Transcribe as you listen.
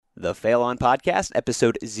The Fail On Podcast,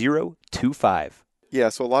 episode 025. Yeah,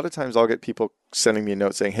 so a lot of times I'll get people sending me a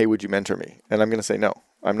note saying, hey, would you mentor me? And I'm going to say, no,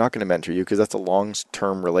 I'm not going to mentor you because that's a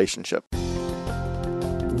long-term relationship.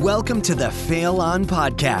 Welcome to the Fail On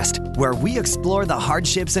Podcast, where we explore the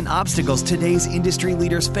hardships and obstacles today's industry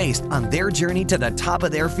leaders face on their journey to the top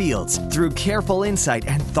of their fields through careful insight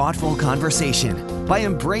and thoughtful conversation. By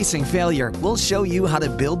embracing failure, we'll show you how to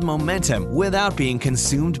build momentum without being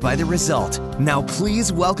consumed by the result. Now,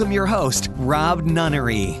 please welcome your host, Rob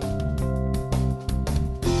Nunnery.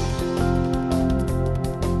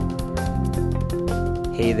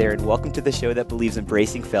 Hey there, and welcome to the show that believes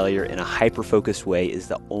embracing failure in a hyper-focused way is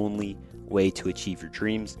the only way to achieve your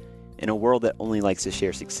dreams. In a world that only likes to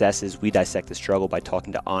share successes, we dissect the struggle by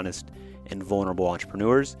talking to honest and vulnerable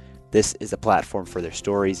entrepreneurs. This is a platform for their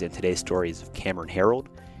stories, and today's story is of Cameron Herold.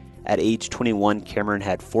 At age 21, Cameron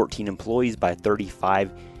had 14 employees. By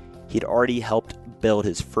 35, he'd already helped build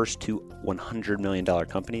his first two $100 million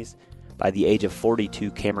companies. By the age of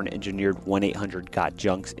 42, Cameron engineered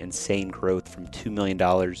 1-800-GOT-JUNK's insane growth from $2 million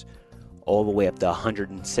all the way up to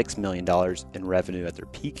 $106 million in revenue at their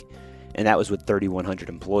peak, and that was with 3,100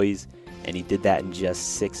 employees, and he did that in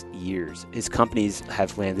just 6 years. His companies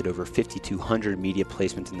have landed over 5,200 media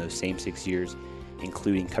placements in those same 6 years,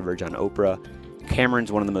 including coverage on Oprah.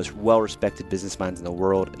 Cameron's one of the most well-respected business minds in the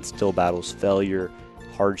world and still battles failure,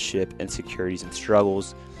 hardship, insecurities, and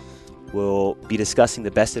struggles. We'll be discussing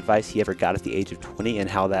the best advice he ever got at the age of 20 and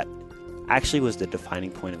how that actually was the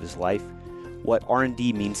defining point of his life, what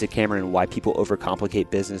R&D means to Cameron and why people overcomplicate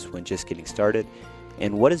business when just getting started,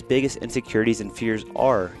 and what his biggest insecurities and fears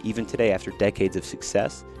are even today after decades of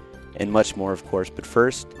success, and much more, of course. But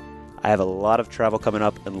first, I have a lot of travel coming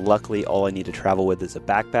up, and luckily all I need to travel with is a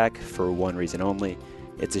backpack for one reason only.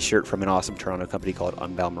 It's a shirt from an awesome Toronto company called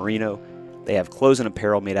Unbound Merino. They have clothes and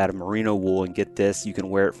apparel made out of merino wool, and get this, you can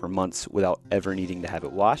wear it for months without ever needing to have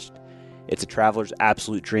it washed. It's a traveler's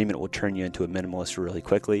absolute dream, and it will turn you into a minimalist really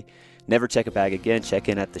quickly. Never check a bag again. Check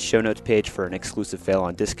in at the show notes page for an exclusive Fail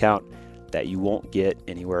On discount that you won't get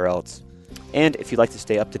anywhere else. And if you'd like to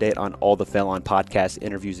stay up to date on all the Fail On podcast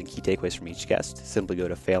interviews and key takeaways from each guest, simply go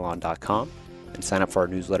to failon.com and sign up for our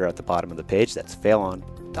newsletter at the bottom of the page. That's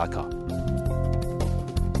failon.com.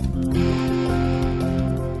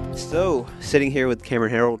 So, sitting here with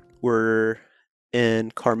Cameron Herold, we're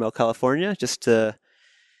in Carmel, California. Just to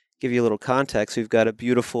give you a little context, we've got a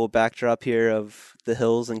beautiful backdrop here of the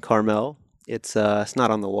hills in Carmel. It's not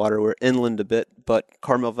on the water. We're inland a bit, but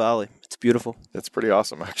Carmel Valley. It's beautiful. It's pretty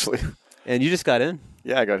awesome, actually. And you just got in.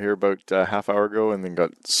 Yeah, I got here about a half hour ago and then got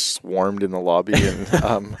swarmed in the lobby and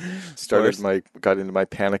got into my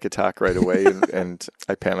panic attack right away. And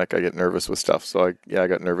I panic, I get nervous with stuff. So I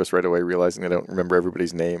got nervous right away, realizing I don't remember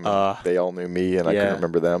everybody's name. They all knew me and I couldn't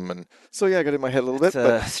remember them. And so, I got in my head a little bit.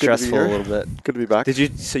 But stressful a little bit. Good to be back.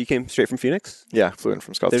 So you came straight from Phoenix? Yeah, flew in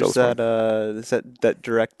from Scottsdale. There's that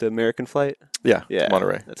direct American flight? Yeah,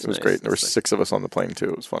 Monterey. It was nice. great. There were 6 of us on the plane too.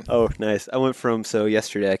 It was fun. Oh, nice. I went from,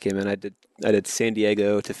 yesterday I came in, I did San Diego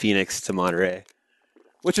to Phoenix to Monterey,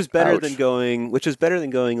 which was better than going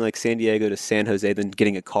like San Diego to San Jose than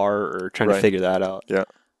getting a car or trying to figure that out. Yeah.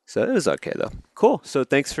 So it was okay though. Cool. So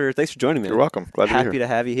thanks for joining me. You're welcome. Glad to be here. Happy to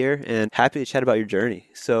have you here and happy to chat about your journey.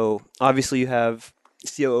 So obviously you have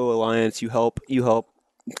COO Alliance. You help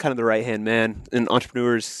kind of the right-hand man and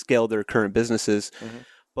entrepreneurs scale their current businesses. Mm-hmm.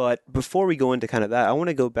 But before we go into kind of that, I want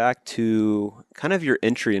to go back to kind of your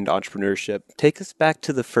entry into entrepreneurship. Take us back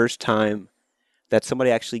to the first time that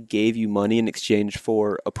somebody actually gave you money in exchange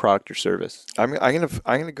for a product or service. I'm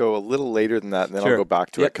gonna go a little later than that, and then I'll go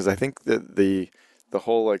back to it because I think that the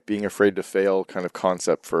whole like being afraid to fail kind of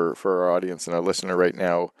concept for our audience and our listener right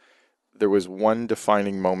now, there was one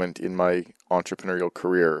defining moment in my entrepreneurial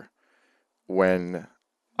career when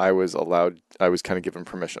I was kind of given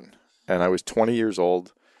permission, and I was 20 years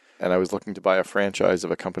old. And I was looking to buy a franchise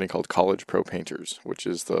of a company called College Pro Painters, which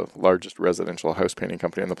is the largest residential house painting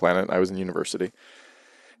company on the planet. I was in university.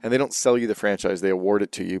 And they don't sell you the franchise, they award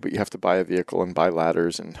it to you, but you have to buy a vehicle and buy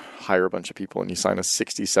ladders and hire a bunch of people, and you sign a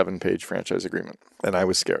 67-page franchise agreement. And I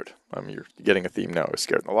was scared. You're getting a theme now. I was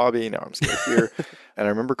scared in the lobby, now I'm scared here. And I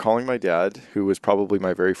remember calling my dad, who was probably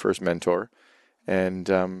my very first mentor,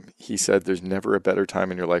 and he said, there's never a better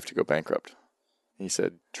time in your life to go bankrupt. He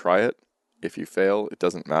said, try it. If you fail, it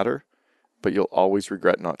doesn't matter, but you'll always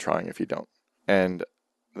regret not trying if you don't. And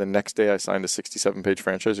the next day I signed a 67-page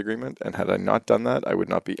franchise agreement, and had I not done that, I would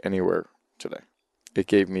not be anywhere today. It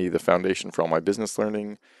gave me the foundation for all my business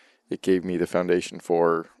learning. It gave me the foundation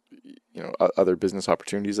for, other business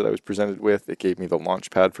opportunities that I was presented with. It gave me the launch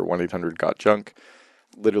pad for 1-800-GOT-JUNK.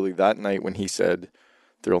 Literally that night when he said,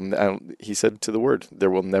 He said to the word, there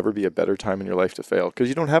will never be a better time in your life to fail because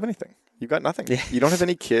you don't have anything. You've got nothing. Yeah. You don't have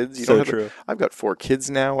any kids. I've got 4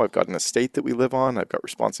 kids now. I've got an estate that we live on. I've got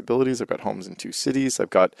responsibilities. I've got homes in 2 cities.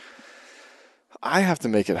 I have to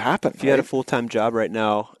make it happen. If you had a full-time job right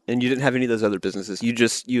now and you didn't have any of those other businesses,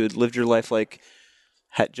 you had lived your life like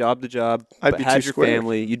had job to job, I'd be had too your scared.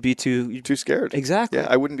 family, you'd be too scared. Exactly. Yeah,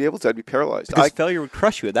 I wouldn't be able to. I'd be paralyzed. Because failure would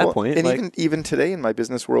crush you at that point. And even today in my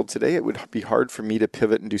business world today, it would be hard for me to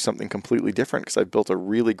pivot and do something completely different because I've built a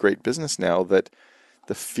really great business now that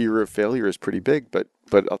the fear of failure is pretty big. But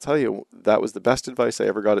I'll tell you, that was the best advice I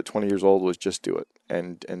ever got at 20 years old was just do it.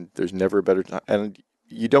 And there's never a better time. And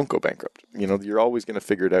you don't go bankrupt. You're always going to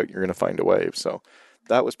figure it out. You're going to find a way. So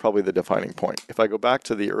that was probably the defining point. If I go back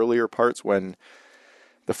to the earlier parts when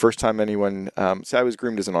the first time anyone, I was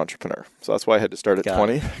groomed as an entrepreneur. So that's why I had to start at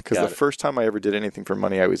 20. Because the first time I ever did anything for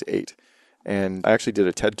money, I was 8. And I actually did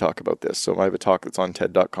a TED Talk about this. So I have a talk that's on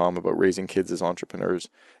TED.com about raising kids as entrepreneurs.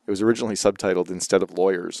 It was originally subtitled Instead of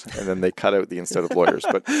Lawyers. And then they cut out the Instead of Lawyers.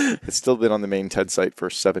 But it's still been on the main TED site for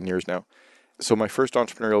 7 years now. So my first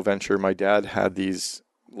entrepreneurial venture, my dad had these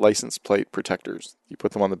license plate protectors. You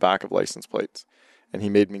put them on the back of license plates. And he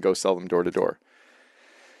made me go sell them door to door.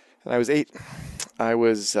 And I was 8. I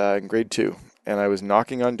was in grade 2. And I was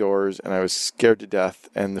knocking on doors and I was scared to death.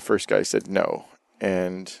 And the first guy said no.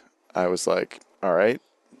 And I was like, all right.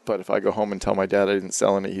 But if I go home and tell my dad I didn't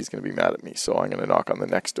sell any, he's going to be mad at me. So I'm going to knock on the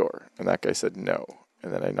next door. And that guy said no.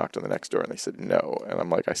 And then I knocked on the next door and they said no. And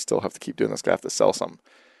I'm like, I still have to keep doing this. I have to sell some.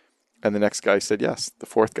 And the next guy said yes, the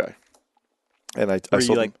fourth guy. And I Were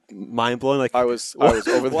sold you like mind blown? Like I was over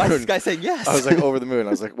the moon. Why is this guy saying yes? I was like over the moon. I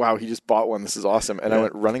was like, wow, he just bought one. This is awesome. And I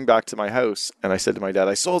went running back to my house and I said to my dad,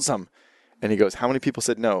 I sold some. And he goes, how many people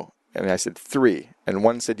said no? And I said 3. And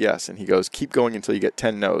 1 said yes. And he goes, keep going until you get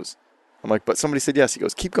 10 no's. I'm like, but somebody said yes. He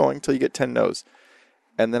goes, keep going until you get 10 no's.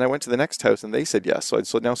 And then I went to the next house and they said yes. So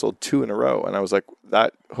I now sold 2 in a row. And I was like,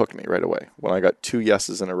 that hooked me right away when I got 2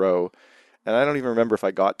 yeses in a row. And I don't even remember if I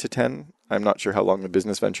got to 10. I'm not sure how long the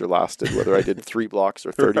business venture lasted, whether I did 3 blocks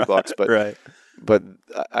or 30 blocks. But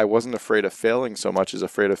I wasn't afraid of failing so much as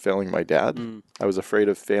afraid of failing my dad. I was afraid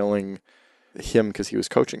of failing him because he was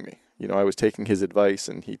coaching me. I was taking his advice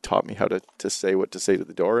and he taught me how to say what to say to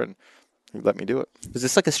the door and he let me do it. Was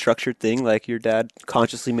this like a structured thing? Like your dad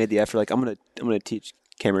consciously made the effort, like I'm gonna teach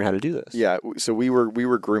Cameron how to do this? Yeah, so we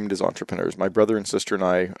were groomed as entrepreneurs. My brother and sister and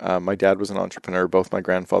I, my dad was an entrepreneur. Both my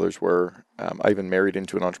grandfathers were. I even married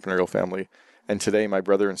into an entrepreneurial family. And today my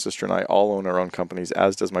brother and sister and I all own our own companies,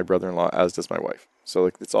 as does my brother-in-law, as does my wife. So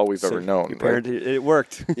it's all we've ever known. Your parent, right? It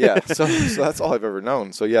worked. Yeah, so that's all I've ever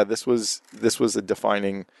known. So yeah, this was a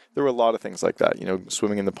defining, there were a lot of things like that,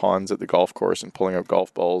 swimming in the ponds at the golf course and pulling out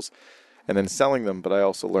golf balls and then selling them. But I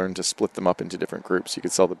also learned to split them up into different groups. You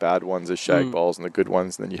could sell the bad ones as shag balls and the good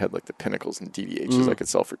ones. And then you had like the pinnacles and DVHs I could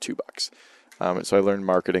sell for $2. And so I learned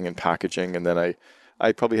marketing and packaging. And then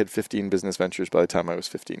I probably had 15 business ventures by the time I was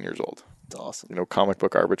 15 years old. That's awesome. Comic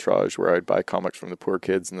book arbitrage where I'd buy comics from the poor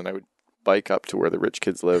kids and then I would bike up to where the rich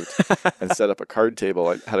kids lived and set up a card table.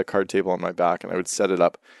 I had a card table on my back and I would set it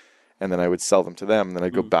up and then I would sell them to them. And then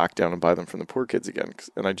I'd go back down and buy them from the poor kids again.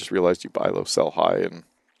 And I just realized you buy low, sell high. And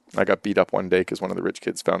I got beat up one day because one of the rich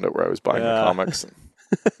kids found out where I was buying the comics.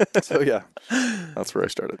 And so yeah, that's where I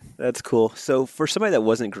started. That's cool. So for somebody that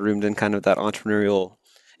wasn't groomed in kind of that entrepreneurial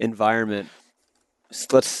environment,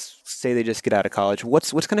 let's say they just get out of college.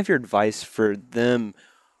 What's kind of your advice for them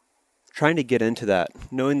trying to get into that,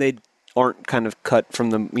 knowing they aren't kind of cut from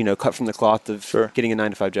the cloth of getting a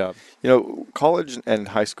 9-to-5 job? College and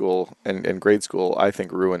high school and grade school, I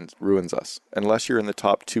think ruins us. Unless you're in the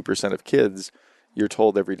top 2% of kids, you're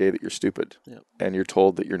told every day that you're stupid. Yep. And you're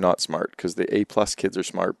told that you're not smart because the A+ kids are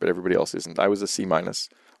smart, but everybody else isn't. I was a C-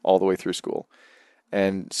 all the way through school.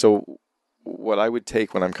 And so what I would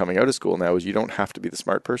take when I'm coming out of school now is you don't have to be the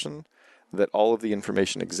smart person, that all of the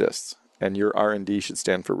information exists. And your R&D should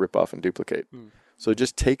stand for rip off and duplicate. So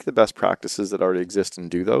just take the best practices that already exist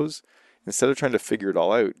and do those. Instead of trying to figure it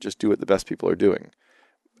all out, just do what the best people are doing.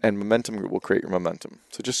 And momentum will create your momentum.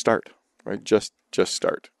 So just start, right? Just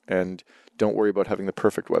start. And don't worry about having the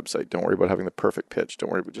perfect website. Don't worry about having the perfect pitch.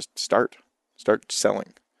 Don't worry about just start. Start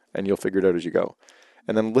selling and you'll figure it out as you go.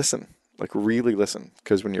 And then listen, like really listen.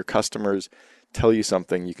 Because when your customers tell you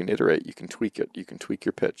something, you can iterate, you can tweak it, you can tweak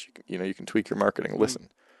your pitch, you can tweak your marketing. Listen.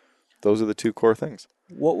 Those are the 2 core things.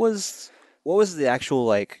 What was the actual,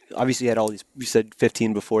 like, obviously you had all these, you said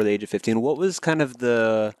 15 before the age of 15. What was kind of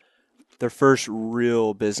their first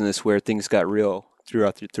real business where things got real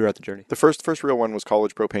throughout the journey? The first real one was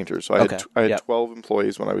College Pro Painters. So I had 12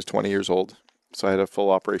 employees when I was 20 years old. So I had a full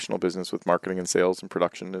operational business with marketing and sales and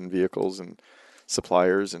production and vehicles and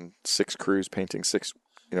suppliers and 6 crews painting 6,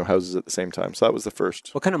 houses at the same time. So that was the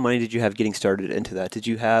first. What kind of money did you have getting started into that? Did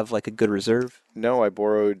you have like a good reserve? No, I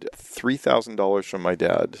borrowed $3,000 from my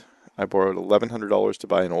dad. I borrowed $1,100 to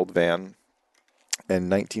buy an old van and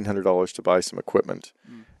 $1,900 to buy some equipment.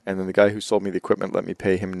 And then the guy who sold me the equipment let me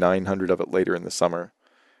pay him $900 of it later in the summer.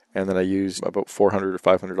 And then I used about $400 or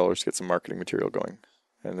 $500 to get some marketing material going.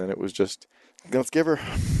 And then it was just, let's give her,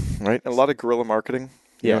 right? And a lot of guerrilla marketing.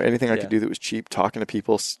 Anything I could do that was cheap, talking to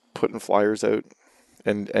people, putting flyers out.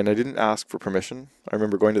 And I didn't ask for permission. I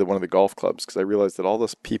remember going to one of the golf clubs because I realized that all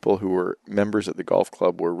those people who were members at the golf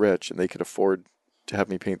club were rich and they could afford to have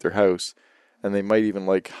me paint their house. And they might even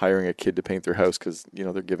like hiring a kid to paint their house because,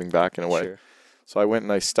 they're giving back in a way. Sure. So I went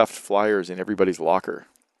and I stuffed flyers in everybody's locker.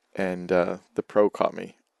 And the pro caught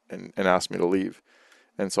me and asked me to leave.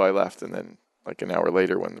 And so I left. And then like an hour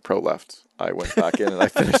later when the pro left, I went back in and I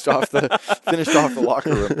finished off the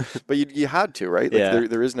locker room. But you had to, right? Like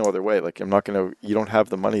there is no other way. Like you don't have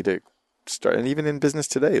the money to start. And even in business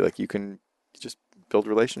today, like you can just build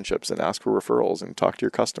relationships and ask for referrals and talk to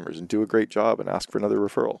your customers and do a great job and ask for another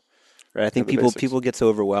referral. Right. I think people get so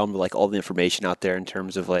overwhelmed with like all the information out there in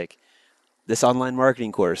terms of like this online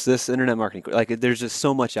marketing course, this internet marketing course. Like there's just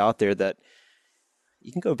so much out there that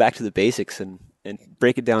you can go back to the basics and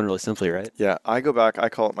break it down really simply, right? Yeah. I go back, I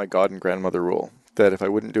call it my God and grandmother rule, that if I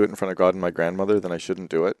wouldn't do it in front of God and my grandmother, then I shouldn't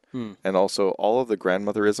do it. And also all of the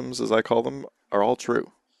grandmotherisms, as I call them, are all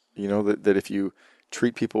true. That if you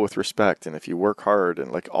treat people with respect and if you work hard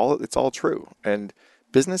and like it's all true. And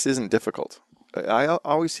business isn't difficult. I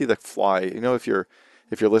always see the fly, if you're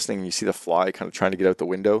listening and you see the fly kind of trying to get out the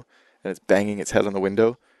window and it's banging its head on the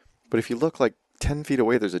window. But if you look like 10 feet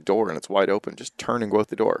away, there's a door and it's wide open, just turn and go out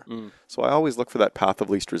the door. So I always look for that path of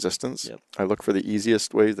least resistance. Yep. I look for the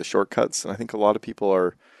easiest ways, the shortcuts. And I think a lot of people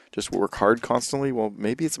are just work hard constantly. Well,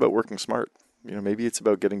 maybe it's about working smart. Maybe it's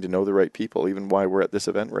about getting to know the right people. Even why we're at this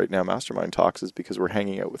event right now, Mastermind Talks, is because we're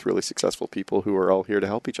hanging out with really successful people who are all here to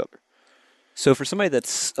help each other. So for somebody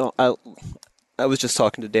that's, I was just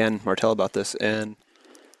talking to Dan Martell about this, and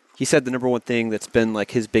he said the number one thing that's been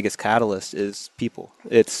like his biggest catalyst is people.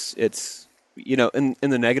 It's in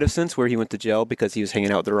the negative sense where he went to jail because he was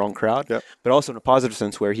hanging out with the wrong crowd, but also in a positive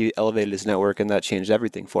sense where he elevated his network and that changed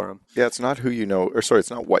everything for him. Yeah, it's not it's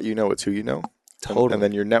not what you know, it's who you know. Totally. And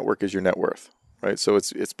then your network is your net worth, right? So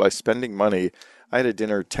it's by spending money. I had a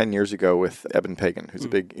dinner 10 years ago with Eben Pagan, who's a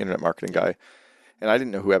big internet marketing guy. And I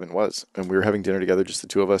didn't know who Eben was. And we were having dinner together, just the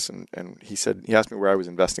two of us. And he asked me where I was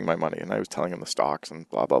investing my money. And I was telling him the stocks and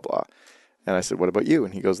blah, blah, blah. And I said, what about you?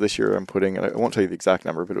 And he goes, this year I'm putting, and I won't tell you the exact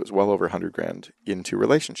number, but it was well over $100,000 into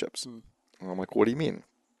relationships. And I'm like, what do you mean?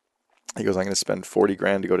 He goes, I'm going to spend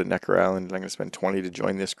 $40,000 to go to Necker Island. And I'm going to spend 20 to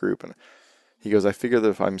join this group. And he goes, I figure that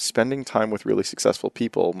if I'm spending time with really successful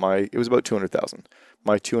people, it was about 200,000.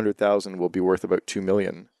 My 200,000 will be worth about 2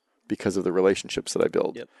 million because of the relationships that I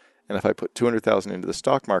build. Yep. And if I put 200,000 into the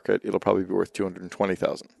stock market, it'll probably be worth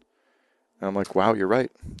 220,000. And I'm like, wow, you're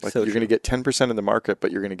right. Like you're going to get 10% in the market,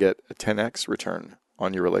 but you're going to get a 10x return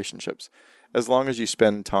on your relationships. As long as you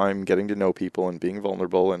spend time getting to know people and being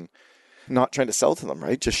vulnerable and not trying to sell to them,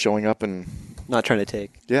 right? Just showing up and not trying to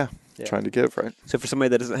take. Yeah. Trying to give, right? So for somebody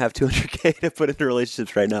that doesn't have $200,000 to put into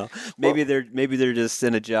relationships right now, maybe they're just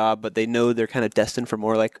in a job, but they know they're kind of destined for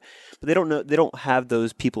more. But they don't have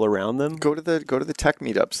those people around them. Go to the tech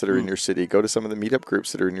meetups that are in your city. Go to some of the meetup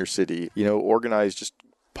groups that are in your city. Organize, just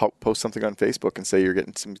post something on Facebook and say you're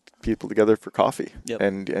getting some people together for coffee,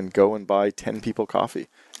 and go and buy 10 people coffee.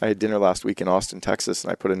 I had dinner last week in Austin, Texas,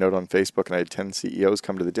 and I put a note on Facebook, and I had 10 CEOs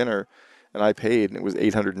come to the dinner. And I paid, and it was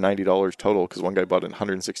 $890 total because one guy bought a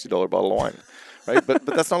 $160 bottle of wine, right? But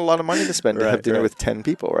that's not a lot of money to spend to have dinner with 10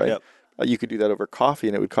 people, right? Yep. You could do that over coffee,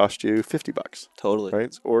 and it would cost you $50. Totally.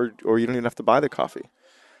 Right? Or you don't even have to buy the coffee.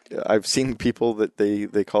 I've seen people that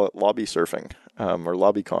they call it lobby surfing or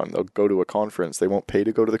lobbycon. They'll go to a conference. They won't pay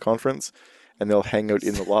to go to the conference, and they'll hang out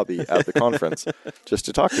in the lobby at the conference just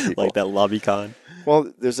to talk to people. Like that lobbycon.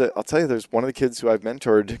 Well, I'll tell you, there's one of the kids who I've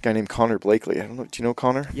mentored, a guy named Connor Blakely. I don't know. Do you know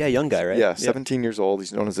Connor? Yeah, young guy, right? Yeah, 17 years old.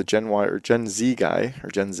 He's known as a Gen Y or Gen Z guy,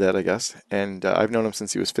 or Gen Z, I guess. And I've known him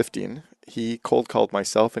since he was 15. He cold called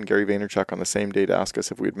myself and Gary Vaynerchuk on the same day to ask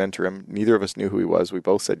us if we would mentor him. Neither of us knew who he was. We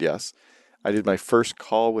both said yes. I did my first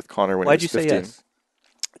call with Connor when he was 15. Why'd you say yes?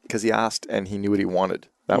 Because he asked and he knew what he wanted.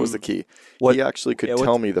 That was the key. He actually could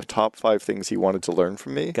tell me the top 5 things he wanted to learn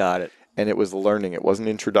from me. Got it. And it was learning. It wasn't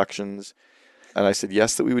introductions. And I said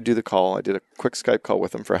yes that we would do the call. I did a quick Skype call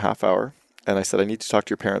with him for a half hour. And I said, I need to talk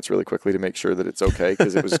to your parents really quickly to make sure that it's okay,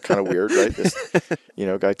 because it was kind of weird, right? This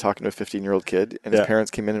guy talking to a 15-year-old kid. And his parents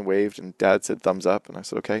came in and waved, and Dad said thumbs up. And I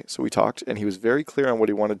said, okay. So we talked, and he was very clear on what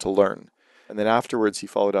he wanted to learn. And then afterwards, he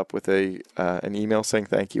followed up with an email saying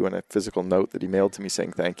thank you and a physical note that he mailed to me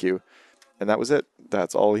saying thank you. And that was it.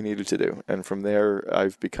 That's all he needed to do. And from there,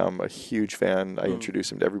 I've become a huge fan. I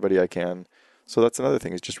introduce him to everybody I can. So that's another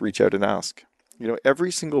thing, is just reach out and ask. You know,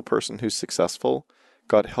 every single person who's successful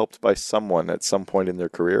got helped by someone at some point in their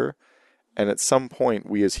career. And at some point,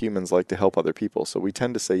 we as humans like to help other people. So we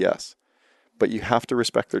tend to say yes. But you have to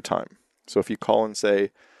respect their time. So if you call and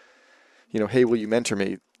say, you know, hey, will you mentor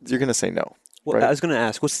me? You're going to say no. Well, right? I was going to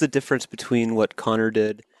ask, what's the difference between what Connor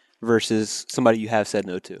did versus somebody you have said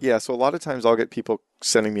no to? Yeah, so a lot of times I'll get people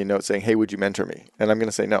sending me a note saying, hey, would you mentor me? And I'm going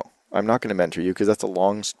to say, no, I'm not going to mentor you because that's a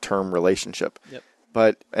long-term relationship. Yep.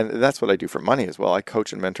 And that's what I do for money as well. I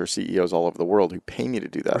coach and mentor CEOs all over the world who pay me to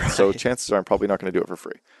do that. Right. So chances are I'm probably not going to do it for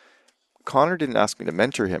free. Connor didn't ask me to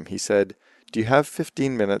mentor him. He said, do you have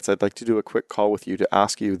 15 minutes? I'd like to do a quick call with you to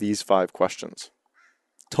ask you these 5 questions.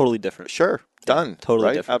 Totally different. Sure. Done. Yeah, totally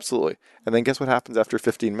right? different. Absolutely. And then guess what happens after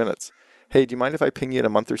 15 minutes? Hey, do you mind if I ping you in a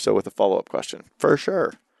month or so with a follow-up question? For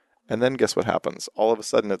sure. And then guess what happens? All of a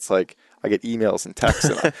sudden, it's like I get emails and texts.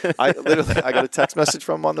 And I got a text message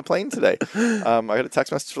from him on the plane today. I got a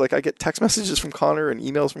text message. I get text messages from Connor and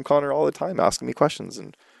emails from Connor all the time asking me questions.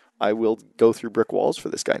 And I will go through brick walls for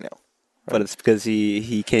this guy now. Right? But it's because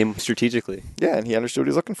he came strategically. Yeah, and he understood what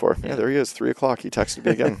he was looking for. Yeah, there he is, 3:00. He texted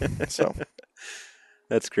me again. So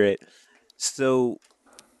that's great. So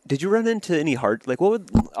did you run into any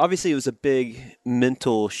obviously it was a big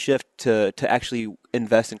mental shift to actually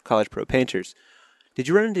invest in College Pro Painters. Did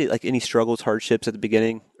you run into any struggles, hardships at the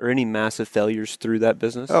beginning, or any massive failures through that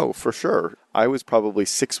business? Oh, for sure. I was probably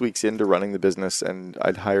 6 weeks into running the business, and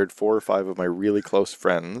I'd hired 4 or 5 of my really close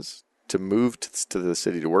friends to move to the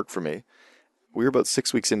city to work for me. We were about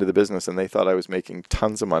 6 weeks into the business, and they thought I was making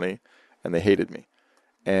tons of money, and they hated me.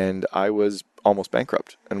 And I was almost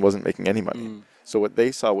bankrupt and wasn't making any money. So what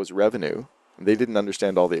they saw was revenue. They didn't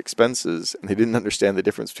understand all the expenses, and they didn't understand the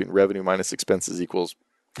difference between revenue minus expenses equals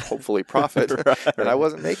hopefully profit. Right. And I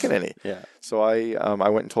wasn't making any. Yeah. So I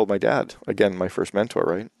went and told my dad, again, my first mentor,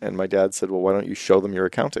 right? And my dad said, well, why don't you show them your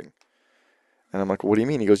accounting? And I'm like, what do you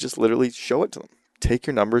mean? He goes, just literally show it to them. Take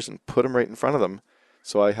your numbers and put them right in front of them.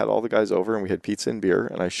 So I had all the guys over, and we had pizza and beer,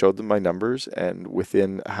 and I showed them my numbers, and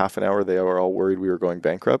within half an hour, they were all worried we were going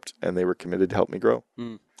bankrupt, and they were committed to help me grow.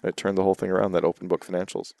 It turned the whole thing around, that open book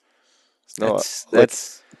financials. No,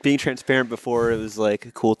 that's being transparent before it was a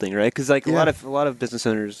cool thing, right? Because a lot of business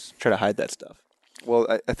owners try to hide that stuff. Well,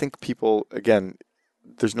 I think people, again,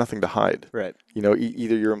 there's nothing to hide. Right. You know,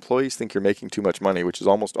 either your employees think you're making too much money, which is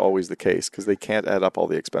almost always the case because they can't add up all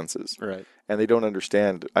the expenses. Right. And they don't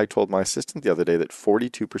understand. I told my assistant the other day that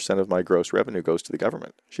 42% of my gross revenue goes to the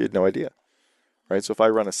government. She had no idea. Right. So if I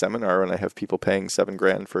run a seminar and I have people paying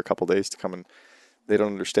 $7,000 for a couple of days to come, and they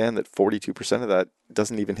don't understand that 42% of that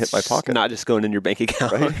doesn't even hit my pocket. Not just going in your bank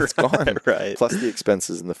account. Right. It's gone. Right. Plus the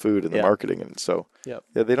expenses and the food and the marketing. And so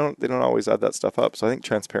they don't always add that stuff up. So I think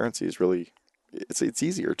transparency is really, it's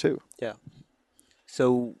easier too. Yeah.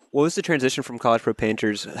 So what was the transition from College Pro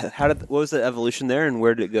Painters? What was the evolution there, and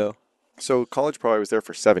where did it go? So College Pro, I was there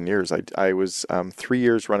for 7 years. I was 3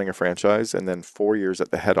 years running a franchise and then 4 years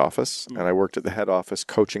at the head office. And I worked at the head office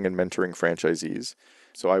coaching and mentoring franchisees.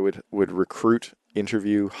 So I would recruit,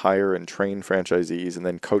 interview, hire, and train franchisees and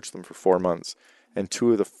then coach them for 4 months. And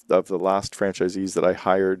 2 of the last franchisees that I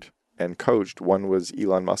hired and coached, one was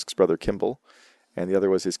Elon Musk's brother Kimball, and the other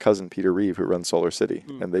was his cousin Peter Reeve, who runs Solar City.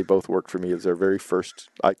 And they both worked for me as their very first.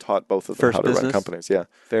 I taught both of them how to run companies. Yeah.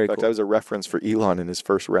 Very In fact, cool. I was a reference for Elon in his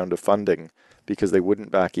first round of funding because they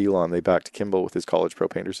wouldn't back Elon. They backed Kimball with his College Pro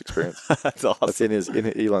Painters experience. That's awesome. That's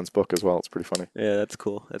in Elon's book as well. It's pretty funny. Yeah, that's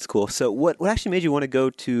cool. That's cool. So what actually made you want to go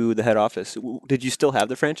to the head office? Did you still have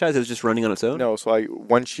the franchise? It was just running on its own? No. So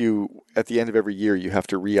at the end of every year, you have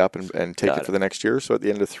to re-up and take it for the next year. So at the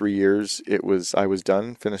end of 3 years, I was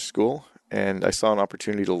done, finished school. And I saw an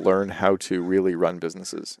opportunity to learn how to really run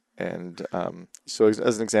businesses. And so as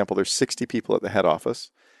an example, there's 60 people at the head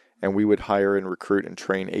office, and we would hire and recruit and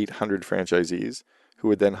train 800 franchisees who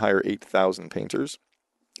would then hire 8,000 painters.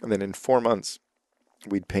 And then in 4 months,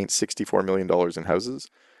 we'd paint $64 million in houses,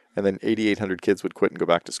 and then 8,800 kids would quit and go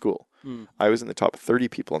back to school. I was in the top 30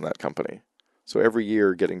 people in that company. So every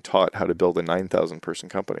year getting taught how to build a 9,000 person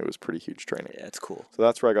company was pretty huge training. Yeah, that's cool. So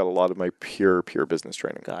that's where I got a lot of my pure business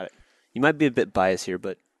training. Got it. You might be a bit biased here,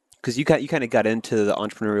 but because you kind of got into the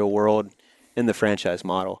entrepreneurial world in the franchise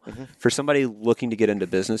model. For somebody looking to get into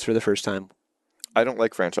business for the first time, I don't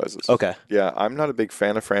like franchises. Okay. Yeah, I'm not a big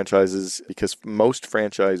fan of franchises because most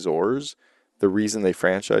franchisors, the reason they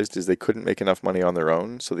franchised is they couldn't make enough money on their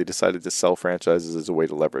own, so they decided to sell franchises as a way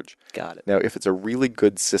to leverage. Got it. Now, if it's a really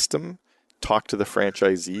good system, talk to the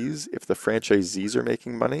franchisees. If the franchisees are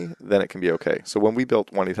making money, then it can be okay. So when we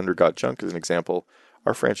built 1-800-GOT-JUNK as an example,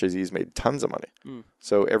 our franchisees made tons of money.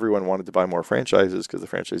 So everyone wanted to buy more franchises because the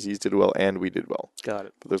franchisees did well and we did well. Got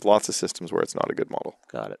it. But there's lots of systems where it's not a good model.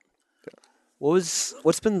 Got it.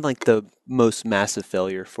 What's been like the most massive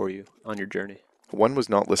failure for you on your journey? One was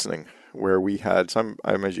not listening, where we had I'm,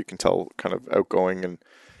 as you can tell, kind of outgoing and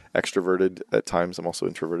extroverted at times. I'm also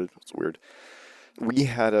introverted. It's weird. We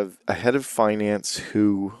had a head of finance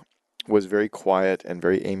who was very quiet and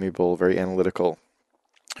very amiable, very analytical,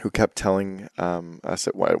 who kept telling us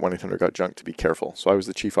at 1-800-GOT-JUNK to be careful. So I was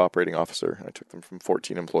the chief operating officer. I took them from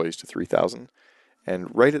 14 employees to 3,000.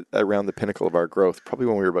 And right around the pinnacle of our growth, probably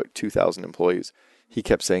when we were about 2,000 employees, he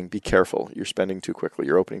kept saying, be careful, you're spending too quickly,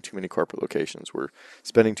 you're opening too many corporate locations, we're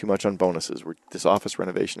spending too much on bonuses, this office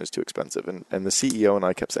renovation is too expensive. And the CEO and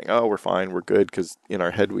I kept saying, oh, we're fine, we're good, because in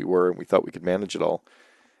our head we were, and we thought we could manage it all.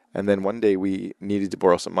 And then one day we needed to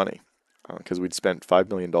borrow some money, because we'd spent $5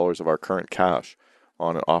 million of our current cash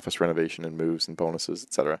on an office renovation and moves and bonuses,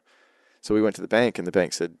 etc. So we went to the bank, and the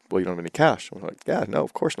bank said, well, you don't have any cash. And we're like, yeah, no,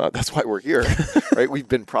 of course not. That's why we're here, right? We've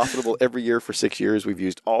been profitable every year for 6 years. We've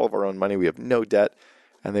used all of our own money. We have no debt.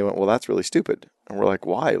 And they went, well, that's really stupid. And we're like,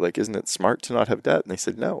 why? Like, isn't it smart to not have debt? And they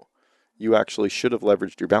said, no, you actually should have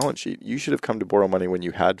leveraged your balance sheet. You should have come to borrow money when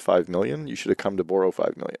you had $5 million. You should have come to borrow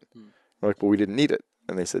 $5 million. We're like, well, we didn't need it.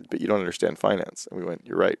 And they said, but you don't understand finance. And we went,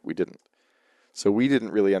 you're right, we didn't. So we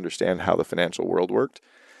didn't really understand how the financial world worked.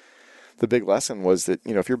 The big lesson was that,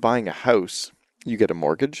 if you're buying a house, you get a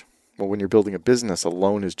mortgage. Well, when you're building a business, a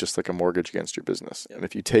loan is just like a mortgage against your business. Yep. And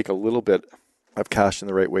if you take a little bit of cash in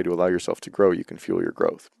the right way to allow yourself to grow, you can fuel your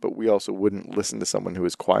growth. But we also wouldn't listen to someone who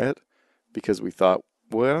is quiet because we thought,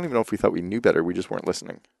 well, I don't even know if we thought we knew better. We just weren't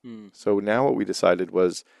listening. So now what we decided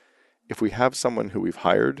was, if we have someone who we've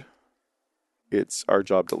hired, it's our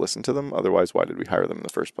job to listen to them. Otherwise, why did we hire them in the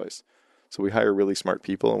first place? So we hire really smart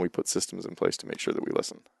people, and we put systems in place to make sure that we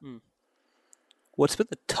listen. What's been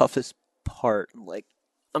the toughest part? Like,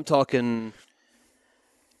 I'm talking,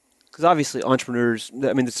 because obviously entrepreneurs,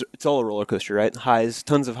 I mean, it's all a roller coaster, right?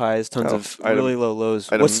 Tons of highs, tons of really low lows.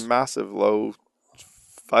 I had a massive low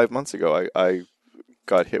 5 months ago. I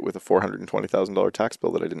got hit with a $420,000 tax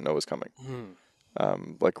bill that I didn't know was coming.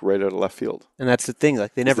 Like right out of left field. And that's the thing,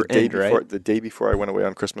 like they never end, right? The day before I went away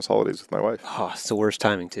on Christmas holidays with my wife. Oh, it's the worst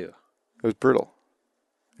timing too. It was brutal.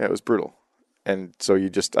 Yeah, it was brutal. And so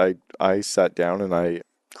I sat down and I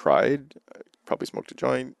cried, I probably smoked a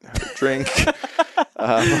joint, had a drink.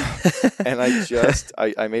 And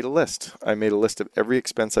I made a list. I made a list of every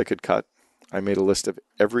expense I could cut. I made a list of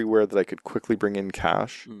everywhere that I could quickly bring in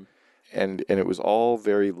cash. And it was all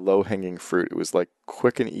very low-hanging fruit. It was like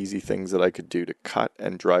quick and easy things that I could do to cut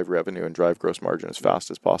and drive revenue and drive gross margin as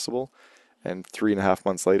fast as possible. And 3.5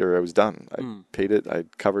 months later, I was done. I paid it, I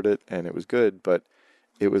covered it, and it was good, but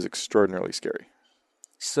it was extraordinarily scary.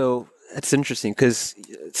 So that's interesting, because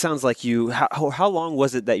it sounds like how long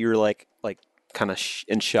was it that you were like kind of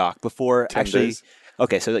in shock before 10 actually days.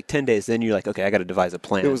 Okay, so like 10 days, then you're like, okay, I got to devise a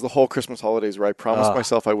plan. It was the whole Christmas holidays where I promised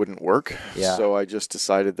myself I wouldn't work. Yeah. So I just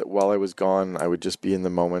decided that while I was gone, I would just be in the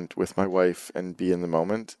moment with my wife and be in the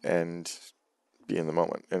moment. And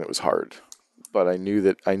it was hard. But I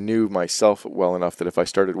knew myself well enough that if I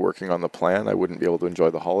started working on the plan, I wouldn't be able to enjoy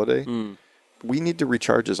the holiday. We need to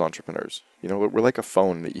recharge as entrepreneurs. We're like a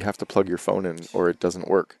phone that you have to plug your phone in or it doesn't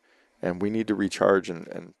work. And we need to recharge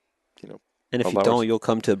and if you don't, you'll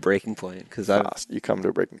come to a breaking point. You come to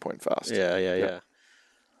a breaking point fast. Yeah.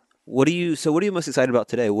 What are you most excited about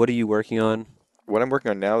today? What are you working on? What I'm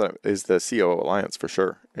working on now is the COO Alliance, for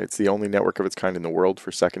sure. It's the only network of its kind in the world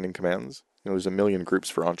for second-in-commands. There's 1 million groups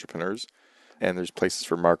for entrepreneurs, and there's places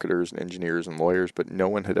for marketers and engineers and lawyers, but no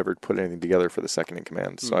one had ever put anything together for the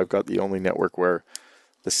second-in-command. So I've got the only network where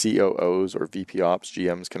the COOs or VP Ops,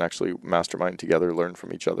 GMs can actually mastermind together, learn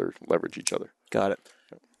from each other, leverage each other. Got it.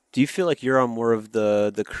 Do you feel like you're on more of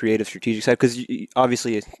the creative, strategic side? Because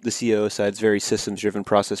obviously the COO side is very systems-driven,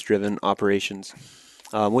 process-driven, operations.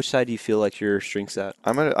 Which side do you feel like your strength's at?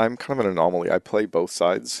 I'm kind of an anomaly. I play both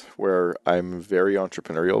sides, where I'm very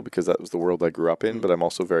entrepreneurial because that was the world I grew up in, but I'm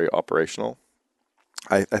also very operational.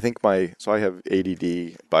 I think so I have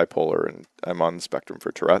ADD, bipolar, and I'm on the spectrum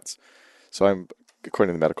for Tourette's. So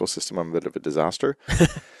according to the medical system, I'm a bit of a disaster.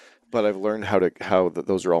 But I've learned how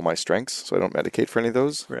those are all my strengths, so I don't medicate for any of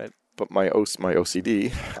those. Right. But my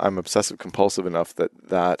OCD, I'm obsessive compulsive enough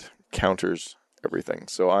that counters everything.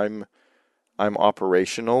 So I'm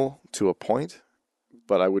operational to a point,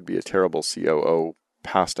 but I would be a terrible COO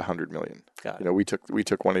past 100 million. Got it. We took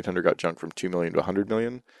 1-800-GOT-JUNK from 2 million to 100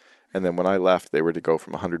 million, and then when I left, they were to go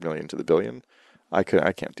from 100 million to the billion. I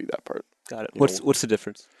can't do that part. Got it. What's the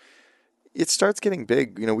difference? It starts getting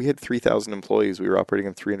big. We had 3,000 employees. We were operating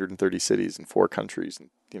in 330 cities in 4 countries, and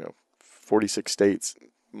 46 states,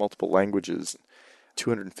 multiple languages,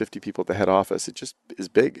 250 people at the head office. It just is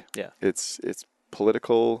big. Yeah. It's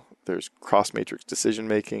political. There's cross-matrix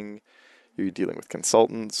decision-making. You're dealing with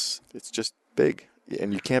consultants. It's just big.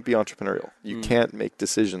 And you can't be entrepreneurial. You can't make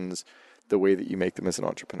decisions the way that you make them as an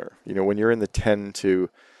entrepreneur. When you're in the 10 to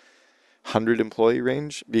 100 employee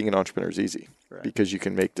range, being an entrepreneur is easy. Right. Because you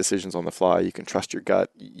can make decisions on the fly. You can trust your gut.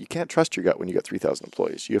 You can't trust your gut when you got 3,000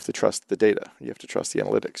 employees. You have to trust the data. You have to trust the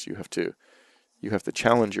analytics. You have to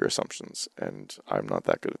challenge your assumptions. And I'm not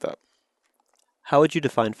that good at that. How would you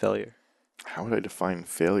define failure? How would I define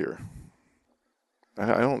failure?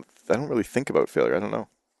 I don't really think about failure. I don't know.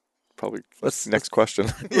 Probably next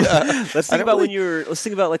question. Yeah. Let's think about when you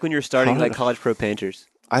were starting like College Pro Painters.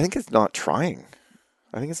 I think it's not trying.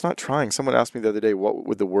 Someone asked me the other day, what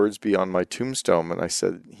would the words be on my tombstone? And I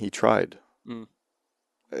said, he tried.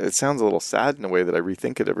 It sounds a little sad in a way that I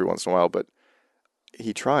rethink it every once in a while, but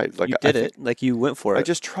he tried. Like, you did it. Like, you went for it. I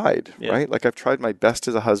just tried, right? Like, I've tried my best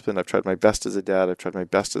as a husband. I've tried my best as a dad. I've tried my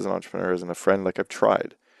best as an entrepreneur, as a friend. Like, I've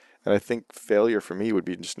tried. And I think failure for me would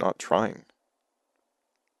be just not trying.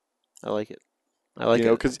 I like it.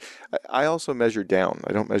 Because I also measure down.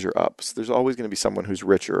 I don't measure up. So there's always going to be someone who's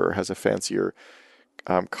richer or has a fancier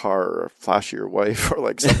car or a flashier wife, or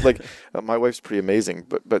like something like my wife's pretty amazing,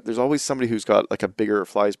 but there's always somebody who's got like a bigger,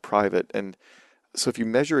 flies private, and so if you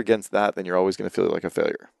measure against that, then you're always going to feel like a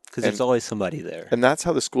failure because there's always somebody there. And that's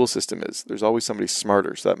how the school system is. There's always somebody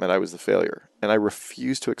smarter, so that meant I was the failure, and I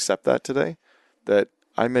refuse to accept that today. That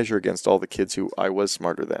I measure against all the kids who I was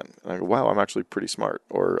smarter than, and I go, wow, I'm actually pretty smart,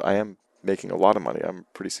 or I am making a lot of money, I'm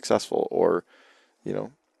pretty successful, or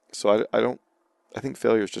so I think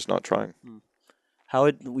failure is just not trying.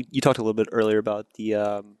 You talked a little bit earlier about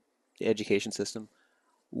the education system.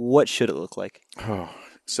 What should it look like? Well,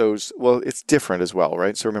 it's different as well,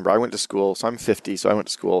 right? So remember, I went to school, so I'm 50, so I went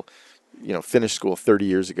to school, finished school 30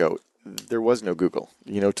 years ago. There was no Google.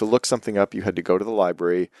 To look something up, you had to go to the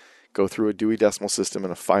library, go through a Dewey Decimal System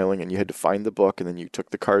and a filing, and you had to find the book, and then you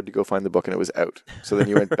took the card to go find the book, and it was out. So then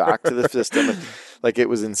you went back to the system, and like it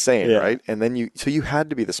was insane, right? And then you had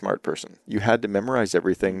to be the smart person. You had to memorize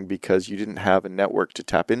everything because you didn't have a network to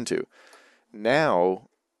tap into. Now,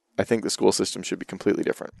 I think the school system should be completely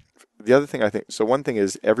different. The other thing one thing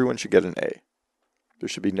is everyone should get an A. There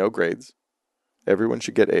should be no grades. Everyone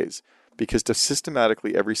should get A's, because to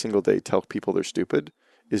systematically every single day tell people they're stupid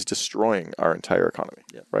is destroying our entire economy,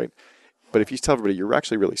 right? But if you tell everybody you're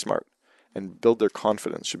actually really smart and build their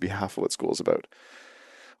confidence, should be half of what school is about.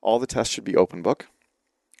 All the tests should be open book.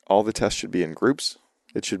 All the tests should be in groups.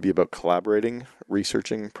 It should be about collaborating,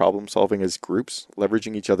 researching, problem solving as groups,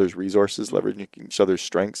 leveraging each other's resources, leveraging each other's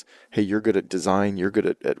strengths. Hey, you're good at design, you're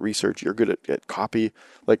good at research, you're good at copy,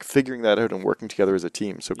 like figuring that out and working together as a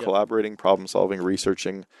team. So collaborating, problem solving,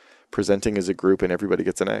 researching, presenting as a group, and everybody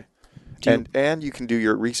gets an A. And you can do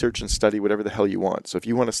your research and study whatever the hell you want. So if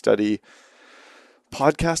you want to study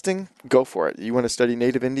podcasting, go for it. You want to study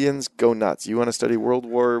Native Indians, go nuts. You want to study World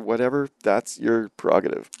War, whatever, that's your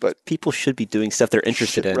prerogative. But people should be doing stuff they're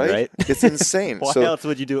interested in, right? It's insane. Why else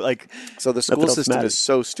would you do So the school system is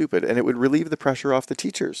so stupid, and it would relieve the pressure off the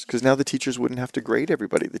teachers, because now the teachers wouldn't have to grade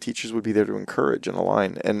everybody. The teachers would be there to encourage and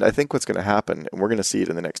align. And I think what's going to happen, and we're going to see it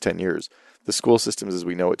in the next 10 years, the school systems as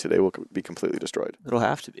we know it today will be completely destroyed. It'll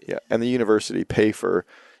have to be. Yeah, and the university pay for,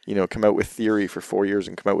 come out with theory for 4 years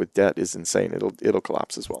and come out with debt is insane. It'll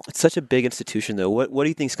collapse as well. It's such a big institution, though. What do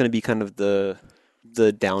you think is going to be kind of the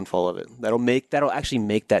downfall of it? That'll actually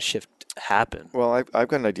make that shift happen. Well, I've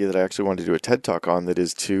got an idea that I actually wanted to do a TED Talk on, that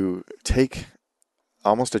is to take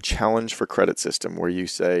almost a challenge for credit system, where you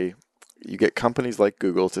say, you get companies like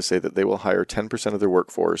Google to say that they will hire 10% of their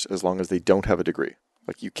workforce as long as they don't have a degree.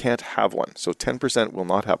 Like, you can't have one. So 10% will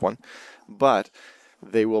not have one, but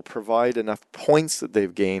they will provide enough points that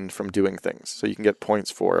they've gained from doing things. So you can get points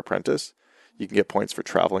for apprentice. You can get points for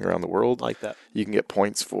traveling around the world. Like that. You can get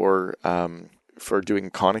points for doing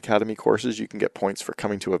Khan Academy courses. You can get points for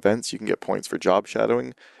coming to events. You can get points for job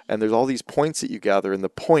shadowing. And there's all these points that you gather, and the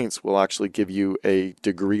points will actually give you a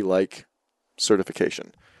degree-like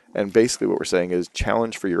certification. And basically what we're saying is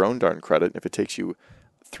challenge for your own darn credit. If it takes you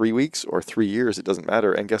 3 weeks or 3 years, it doesn't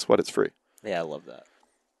matter. And guess what? It's free. Yeah, I love that.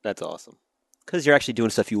 That's awesome. Because you're actually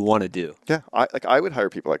doing stuff you want to do. Yeah, I would hire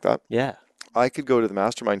people like that. Yeah. I could go to the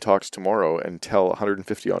mastermind talks tomorrow and tell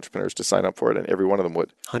 150 entrepreneurs to sign up for it, and every one of them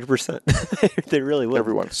would. 100%. They really would.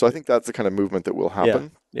 Everyone. So I think that's the kind of movement that will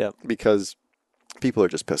happen. Yeah. Because People are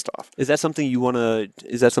just pissed off. Is that something you want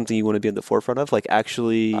to be in the forefront of? Like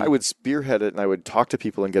actually, I would spearhead it and I would talk to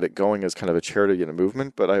people and get it going as kind of a charity and a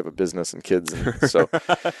movement, but I have a business and kids, and so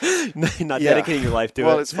not dedicating your life to it.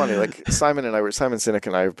 Well, it's funny. Like Simon Sinek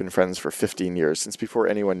and I have been friends for 15 years. Since before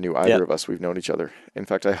anyone knew either of us, we've known each other. In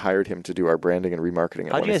fact, I hired him to do our branding and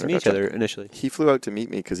remarketing. How did you guys meet each other initially? He flew out to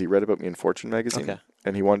meet me because he read about me in Fortune magazine. Okay.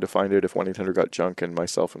 And he wanted to find out if 1-800 got junk and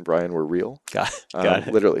myself and Brian were real. Got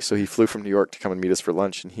it. Literally. So he flew from New York to come and meet us for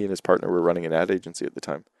lunch, and he and his partner were running an ad agency at the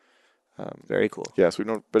time. Very cool. Yeah, so we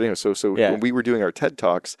don't. But anyway, so when we were doing our TED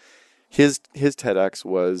Talks, his TEDx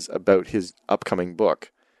was about his upcoming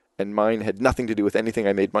book, and mine had nothing to do with anything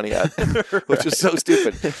I made money at, which was so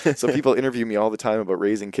stupid. So people interview me all the time about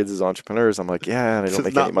raising kids as entrepreneurs. I'm like, I don't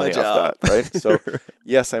make any money off that, right? So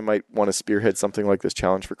yes, I might want to spearhead something like this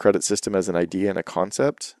challenge for credit system as an idea and a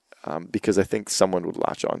concept, because I think someone would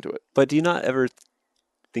latch onto it. But do you not ever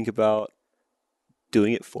think about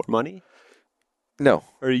doing it for money? No.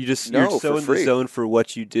 Or you're so in the zone for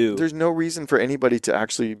what you do. There's no reason for anybody to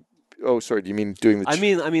actually. Oh, sorry. Do you mean doing the?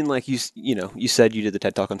 I mean, like you said you did the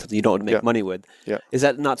TED Talk on something you don't want to make money with. Yeah. Is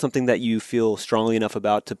that not something that you feel strongly enough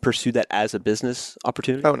about to pursue that as a business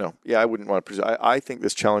opportunity? Oh no. Yeah, I wouldn't want to pursue. I think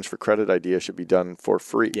this challenge for credit idea should be done for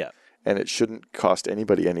free. Yeah. And it shouldn't cost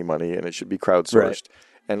anybody any money, and it should be crowdsourced. Right.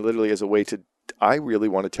 And literally as a way to. I really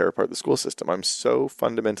want to tear apart the school system. I'm so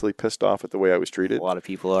fundamentally pissed off at the way I was treated. A lot of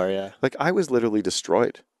people are, yeah. Like I was literally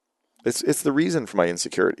destroyed. It's the reason for my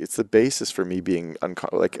insecurity. It's the basis for me being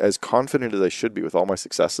as confident as I should be with all my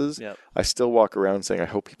successes. Yep. I still walk around saying, I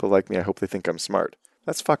hope people like me. I hope they think I'm smart.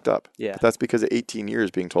 That's fucked up. Yeah. But that's because of 18 years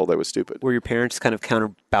being told I was stupid. Were your parents kind of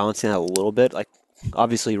counterbalancing that a little bit? Like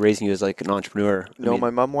obviously raising you as like an entrepreneur.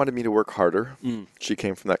 My mom wanted me to work harder. She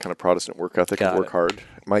came from that kind of Protestant work ethic and work hard.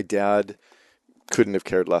 My dad couldn't have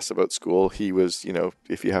cared less about school. He was,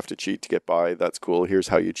 if you have to cheat to get by, that's cool. Here's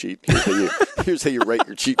how you cheat. Here's how you write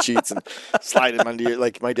your cheat sheets and slide them under your.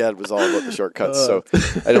 Like my dad was all about the shortcuts. So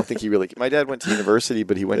I don't think he really. My dad went to university,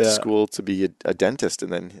 but he went to school to be a dentist,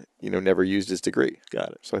 and then never used his degree.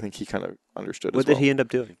 Got it. So I think he kind of understood. What did he end up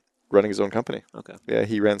doing? Running his own company. Okay. Yeah,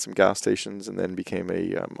 he ran some gas stations and then became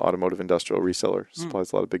a automotive industrial reseller.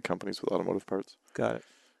 Supplies a lot of big companies with automotive parts. Got it.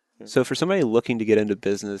 Yeah. So for somebody looking to get into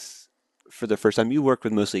business for the first time, you work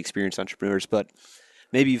with mostly experienced entrepreneurs, but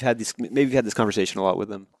maybe you've had this conversation a lot with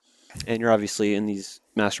them, and you're obviously in these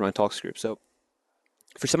mastermind talks groups. So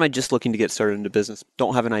for somebody just looking to get started into business,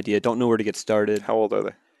 don't have an idea, don't know where to get started. How old are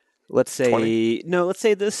they? Let's say 20? No, let's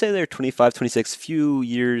say they're 25, 26, few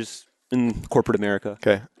years in corporate America.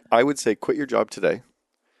 Okay. I would say quit your job today.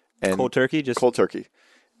 And cold turkey? Cold turkey.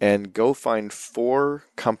 And go find 4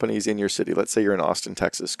 companies in your city. Let's say you're in Austin,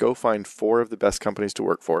 Texas. Go find 4 of the best companies to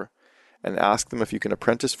work for and ask them if you can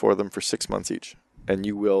apprentice for them for 6 months each. And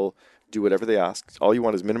you will do whatever they ask. All you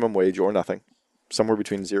want is minimum wage or nothing, somewhere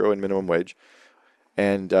between 0 and minimum wage.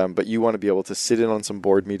 And but you want to be able to sit in on some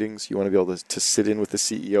board meetings. You want to be able to sit in with the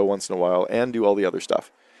CEO once in a while and do all the other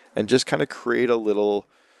stuff. And just kind of create a little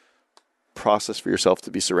process for yourself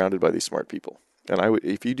to be surrounded by these smart people. And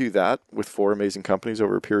if you do that with 4 amazing companies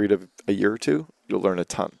over a period of a year or 2, you'll learn a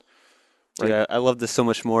ton. Right? Yeah, I love this so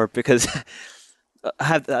much more because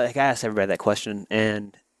I ask everybody that question,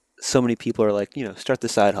 and so many people are like, start the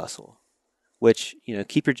side hustle, which,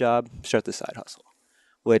 keep your job, start the side hustle,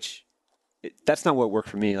 which that's not what worked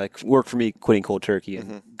for me. Like worked for me quitting cold turkey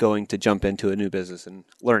and going to jump into a new business and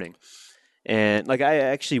learning. And like I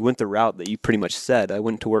actually went the route that you pretty much said. I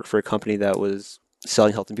went to work for a company that was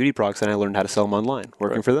selling health and beauty products, and I learned how to sell them online,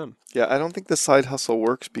 working for them. Yeah, I don't think the side hustle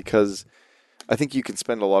works because I think you can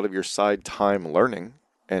spend a lot of your side time learning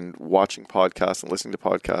and watching podcasts and listening to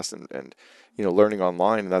podcasts and learning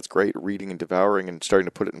online, and that's great, reading and devouring and starting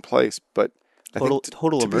to put it in place. But I think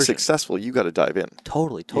to be successful, you got to dive in.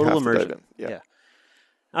 Total immersion. Yeah.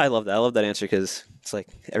 I love that. I love that answer because it's like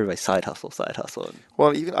everybody's side hustle.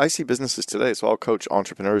 Well, even I see businesses today, so I'll coach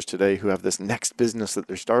entrepreneurs today who have this next business that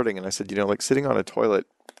they're starting, and I said, like sitting on a toilet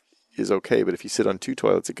is okay, but if you sit on 2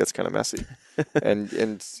 toilets, it gets kind of messy.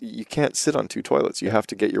 and you can't sit on 2 toilets. You have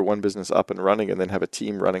to get your one business up and running and then have a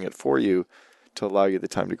team running it for you to allow you the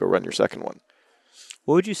time to go run your second one.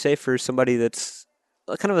 What would you say for somebody that's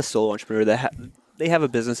kind of a solo entrepreneur that they have a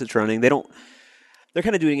business that's running? They're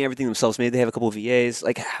kind of doing everything themselves. Maybe they have a couple of VAs.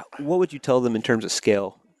 Like, what would you tell them in terms of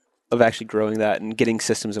scale of actually growing that and getting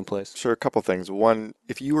systems in place? Sure, a couple things. One,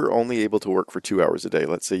 if you were only able to work for 2 hours a day,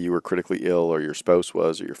 let's say you were critically ill or your spouse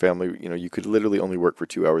was or your family, you could literally only work for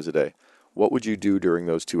 2 hours a day. What would you do during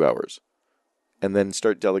those 2 hours? And then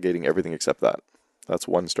start delegating everything except that. That's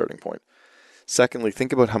one starting point. Secondly,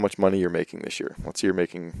 think about how much money you're making this year. Let's say you're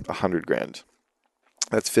making $100,000.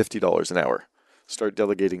 That's $50 an hour. Start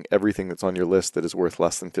delegating everything that's on your list that is worth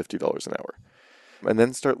less than $50 an hour. And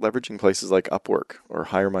then start leveraging places like Upwork or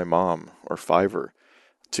Hire My Mom or Fiverr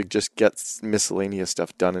to just get miscellaneous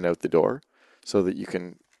stuff done and out the door so that you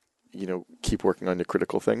can, keep working on your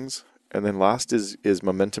critical things. And then last is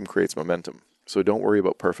momentum creates momentum. So don't worry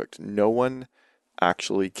about perfect. No one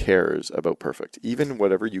actually cares about perfect. Even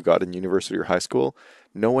whatever you got in university or high school,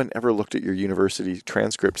 no one ever looked at your university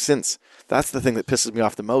transcript since. That's the thing that pisses me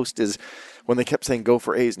off the most is when they kept saying go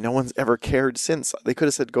for A's, no one's ever cared since. They could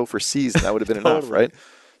have said go for C's and that would have been enough, right?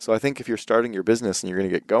 So I think if you're starting your business and you're going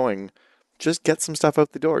to get going, just get some stuff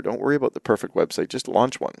out the door. Don't worry about the perfect website. Just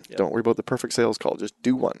launch one. Yep. Don't worry about the perfect sales call. Just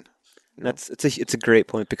do one. It's a great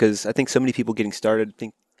point because I think so many people getting started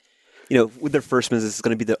think, with their first business, it's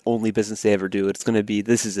going to be the only business they ever do. It's going to be,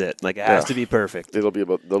 this is it. Like, it has to be perfect. That'll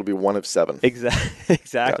be one of 7.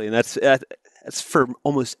 Exactly. Yeah. And that's for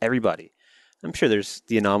almost everybody. I'm sure there's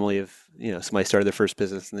the anomaly of, somebody started their first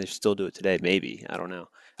business and they still do it today. Maybe. I don't know.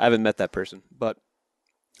 I haven't met that person, but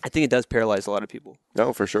I think it does paralyze a lot of people.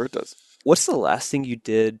 No, for sure it does. What's the last thing you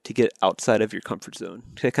did to get outside of your comfort zone?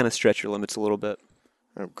 To kind of stretch your limits a little bit?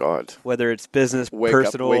 Oh, God. Whether it's business,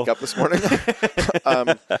 personal. Wake up this morning?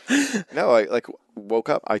 No, I woke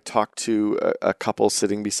up. I talked to a couple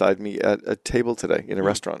sitting beside me at a table today in a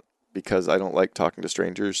restaurant because I don't like talking to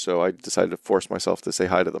strangers. So I decided to force myself to say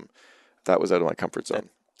hi to them. That was out of my comfort zone.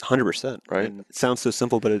 100%. Right? And it sounds so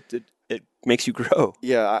simple, but it makes you grow.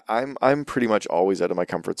 Yeah, I'm pretty much always out of my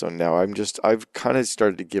comfort zone now. I've kind of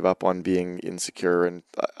started to give up on being insecure, and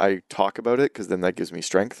I talk about it because then that gives me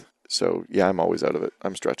strength. So yeah, I'm always out of it.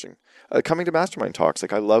 I'm stretching. Coming to mastermind talks,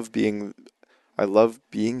 I love being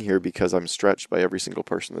here because I'm stretched by every single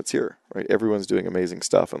person that's here. Right? Everyone's doing amazing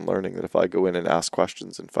stuff and learning that if I go in and ask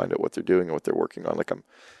questions and find out what they're doing and what they're working on, I'm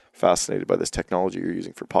fascinated by this technology you're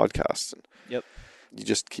using for podcasts. And yep. You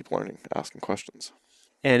just keep learning, asking questions.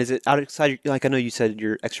 And is it outside? I know you said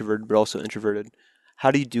you're extroverted, but also introverted. How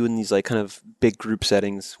do you do in these kind of big group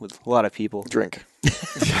settings with a lot of people? Drink.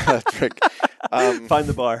 Yeah, drink. Find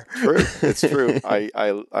the bar. True. It's true.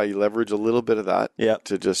 I leverage a little bit of that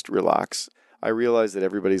to just relax. I realize that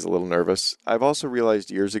everybody's a little nervous. I've also realized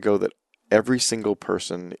years ago that every single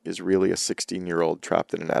person is really a 16-year-old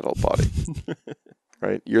trapped in an adult body.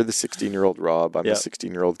 Right? You're the 16-year-old Rob. I'm the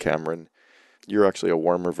 16-year-old Cameron. You're actually a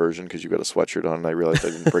warmer version because you've got a sweatshirt on, and I realized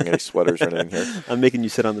I didn't bring any sweaters or anything here. I'm making you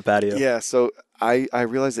sit on the patio. Yeah, so I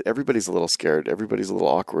realized that everybody's a little scared, everybody's a little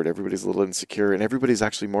awkward, everybody's a little insecure, and everybody's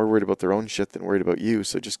actually more worried about their own shit than worried about you,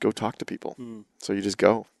 so just go talk to people. So you just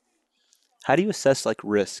go. How do you assess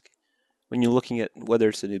risk when you're looking at whether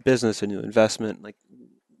it's a new business, a new investment?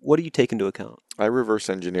 What do you take into account? I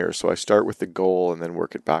reverse engineer, so I start with the goal and then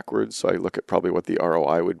work it backwards. So I look at probably what the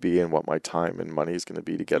ROI would be and what my time and money is going to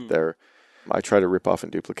be to get there. I try to rip off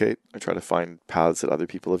and duplicate. I try to find paths that other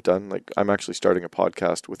people have done. I'm actually starting a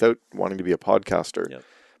podcast without wanting to be a podcaster,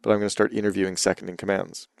 but I'm going to start interviewing second in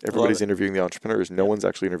commands. Everybody's interviewing the entrepreneurs. No one's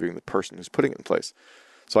actually interviewing the person who's putting it in place.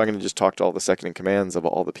 So I'm going to just talk to all the second in commands of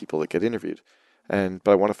all the people that get interviewed. But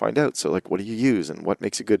I want to find out. So what do you use and what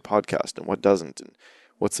makes a good podcast and what doesn't? And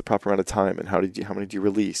what's the proper amount of time and how many do you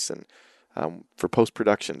release? And for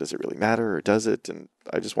post-production, does it really matter or does it? And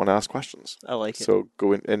I just want to ask questions. I like it. So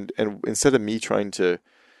go in and instead of me trying to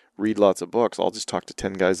read lots of books, I'll just talk to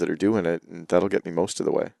 10 guys that are doing it, and that'll get me most of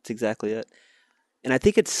the way. That's exactly it. And I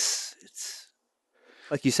think it's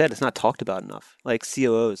like you said, it's not talked about enough. Like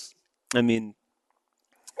COOs. I mean,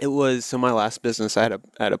 it was, so my last business, I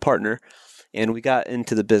had a partner, and we got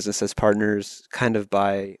into the business as partners kind of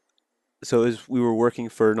by, so as we were working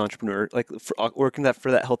for an entrepreneur, working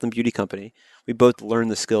for that health and beauty company. We both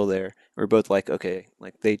learned the skill there. We're both okay,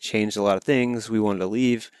 they changed a lot of things. We wanted to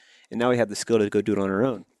leave, and now we have the skill to go do it on our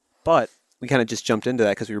own. But we kind of just jumped into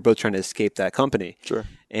that because we were both trying to escape that company. Sure.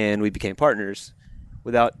 And we became partners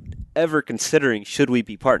without ever considering, should we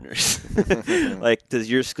be partners? Does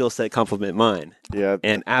your skill set complement mine? Yeah.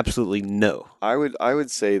 And absolutely no. I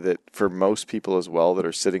would say that for most people as well that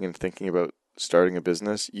are sitting and thinking about starting a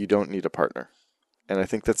business, you don't need a partner. And I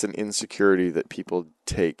think that's an insecurity that people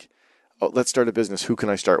take. Oh, let's start a business. Who can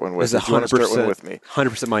I start one with? Do you want to start one with me?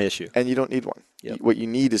 100% my issue. And you don't need one. Yep. What you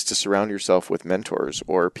need is to surround yourself with mentors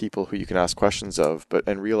or people who you can ask questions of,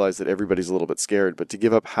 and realize that everybody's a little bit scared. But to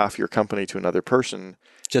give up half your company to another person,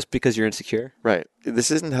 just because you're insecure, right?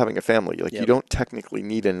 This isn't having a family. You don't technically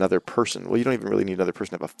need another person. Well, you don't even really need another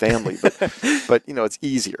person to have a family, but it's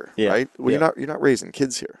easier, right? Well, you're not raising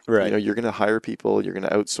kids here, right? You're going to hire people. You're going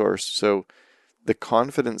to outsource. So the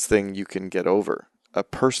confidence thing you can get over. A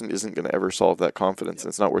person isn't going to ever solve that confidence, and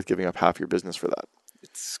it's not worth giving up half your business for that.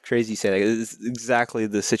 It's crazy you say that. It's exactly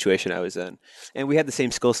the situation I was in. And we had the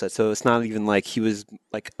same skill set, so it's not even like he was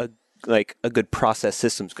like a good process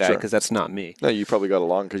systems guy, because that's not me. No, you probably got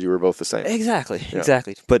along because you were both the same. Exactly.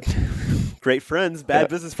 But great friends, bad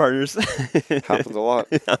business partners. Happens a lot.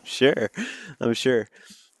 I'm sure.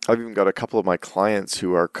 I've even got a couple of my clients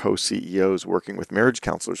who are co-CEOs working with marriage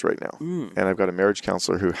counselors right now. And I've got a marriage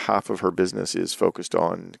counselor who half of her business is focused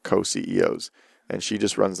on co-CEOs. And she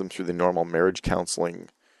just runs them through the normal marriage counseling,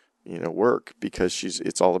 work, because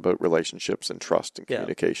it's all about relationships and trust and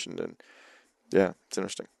communication. And it's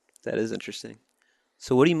interesting. That is interesting.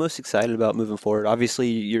 So what are you most excited about moving forward? Obviously,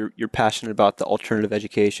 you're passionate about the alternative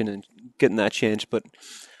education and getting that changed, but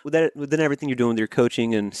within everything you're doing with your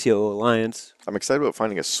coaching and COO Alliance, I'm excited about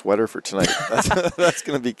finding a sweater for tonight. That's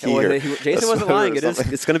going to be key here. Jason wasn't lying.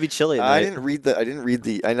 It's going to be chilly. I didn't read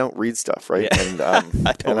I don't read stuff, right? Yeah.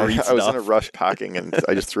 And I was in a rush packing, and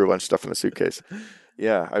I just threw a bunch of stuff in a suitcase.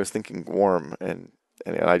 Yeah, I was thinking warm, and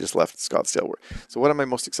I just left Scottsdale. So what am I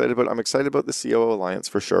most excited about? I'm excited about the COO Alliance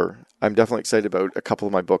for sure. I'm definitely excited about a couple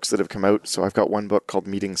of my books that have come out. So I've got one book called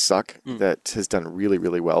Meetings Suck that has done really,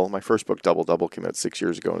 really well. My first book, Double Double, came out 6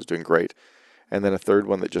 years ago and is doing great. And then a third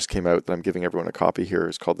one that just came out that I'm giving everyone a copy here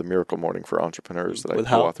is called The Miracle Morning for Entrepreneurs that I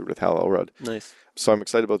co-authored with Hal Elrod. Nice. So I'm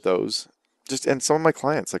excited about those. And some of my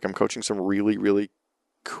clients, like I'm coaching some really, really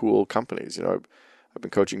cool companies. I've been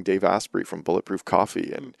coaching Dave Asprey from Bulletproof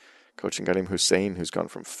Coffee and coaching a guy named Hussein who's gone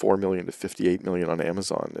from 4 million to 58 million on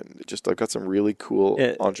Amazon. And I've got some really cool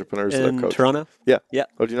entrepreneurs that I've coached. In Toronto? Yeah. Yeah.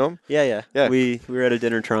 Oh, do you know him? Yeah. We were at a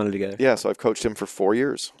dinner in Toronto together. Yeah, so I've coached him for 4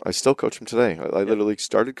 years. I still coach him today. I literally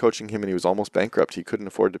started coaching him and he was almost bankrupt. He couldn't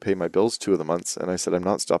afford to pay my bills 2 of the months. And I said, I'm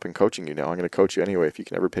not stopping coaching you now. I'm going to coach you anyway. If you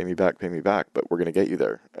can ever pay me back. But we're going to get you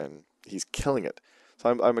there. And he's killing it.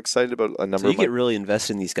 So I'm excited about a number of. So you get really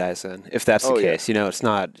invested in these guys then, if that's the case.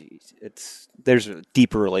 There's a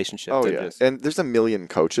deeper relationship. Oh, yeah. And there's a million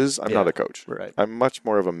coaches. I'm not a coach. Right. I'm much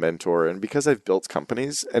more of a mentor. And because I've built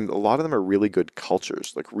companies, and a lot of them are really good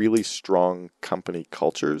cultures, like really strong company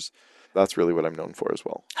cultures, that's really what I'm known for as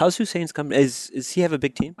well. How's Hussein's company? Is he have a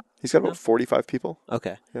big team? He's got about 45 people.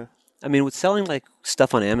 Okay. Yeah. I mean, with selling like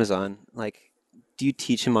stuff on Amazon, like, do you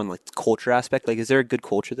teach him on like the culture aspect? Like, is there a good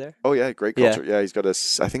culture there? Oh yeah, great culture. Yeah, he's got I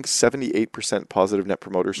think 78% positive net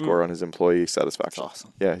promoter score on his employee satisfaction. That's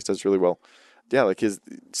awesome. Yeah, he does really well. Yeah, like his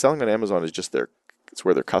selling on Amazon is just it's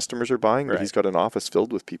where their customers are buying. But he's got an office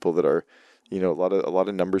filled with people that are, a lot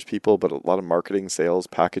of numbers people, but a lot of marketing, sales,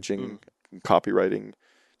 packaging, copywriting,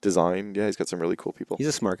 design. Yeah, he's got some really cool people. He's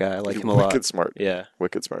a smart guy. I like him a lot. Wicked smart. Yeah,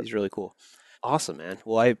 wicked smart. He's really cool. Awesome, man.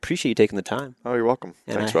 Well, I appreciate you taking the time. Oh, you're welcome.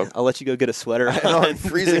 And Thanks, Rob. I'll let you go get a sweater. I know, I'm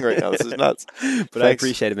freezing right now. This is nuts. But Thanks. I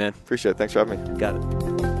appreciate it, man. Appreciate it. Thanks for having me. Got it.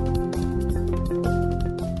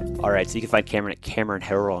 All right, so you can find Cameron at Cameron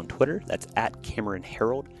Herold on Twitter. That's at Cameron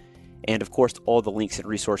Herold. And, of course, all the links and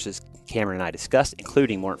resources Cameron and I discussed,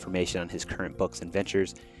 including more information on his current books and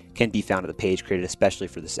ventures, can be found at the page created especially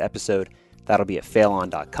for this episode. That'll be at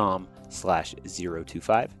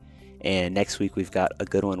failon.com/025. And next week, we've got a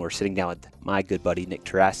good one. We're sitting down with my good buddy, Nick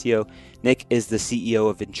Tarasio. Nick is the CEO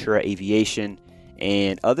of Ventura Aviation.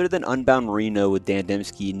 And other than Unbound Marino with Dan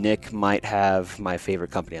Dembski, Nick might have my favorite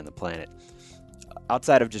company on the planet.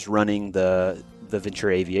 Outside of just running the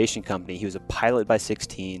Ventura Aviation company, he was a pilot by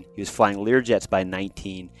 16. He was flying Learjets by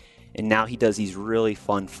 19. And now he does these really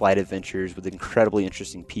fun flight adventures with incredibly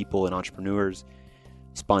interesting people and entrepreneurs.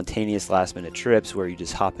 Spontaneous last-minute trips where you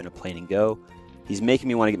just hop in a plane and go. He's making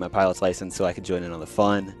me want to get my pilot's license so I can join in on the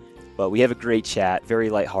fun. But we have a great chat, very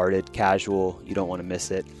lighthearted, casual. You don't want to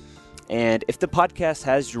miss it. And if the podcast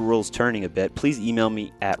has your wheels turning a bit, please email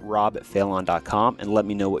me at rob@failon.com and let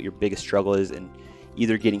me know what your biggest struggle is in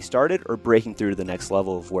either getting started or breaking through to the next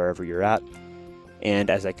level of wherever you're at. And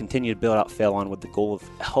as I continue to build out Fail On with the goal of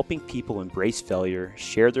helping people embrace failure,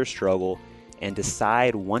 share their struggle, and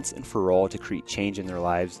decide once and for all to create change in their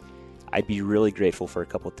lives, I'd be really grateful for a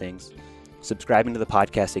couple things. Subscribing to the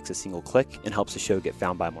podcast takes a single click and helps the show get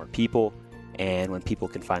found by more people. And when people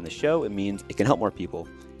can find the show, it means it can help more people,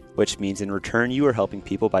 which means in return, you are helping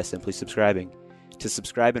people by simply subscribing. To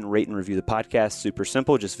subscribe and rate and review the podcast, super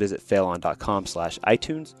simple. Just visit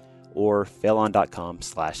failon.com/iTunes or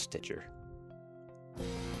failon.com/Stitcher.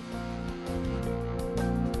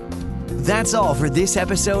 That's all for this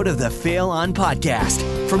episode of the Fail On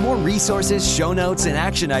Podcast. For more resources, show notes, and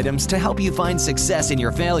action items to help you find success in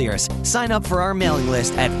your failures, sign up for our mailing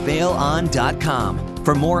list at failon.com.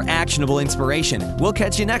 For more actionable inspiration, we'll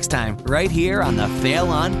catch you next time right here on the Fail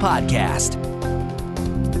On Podcast.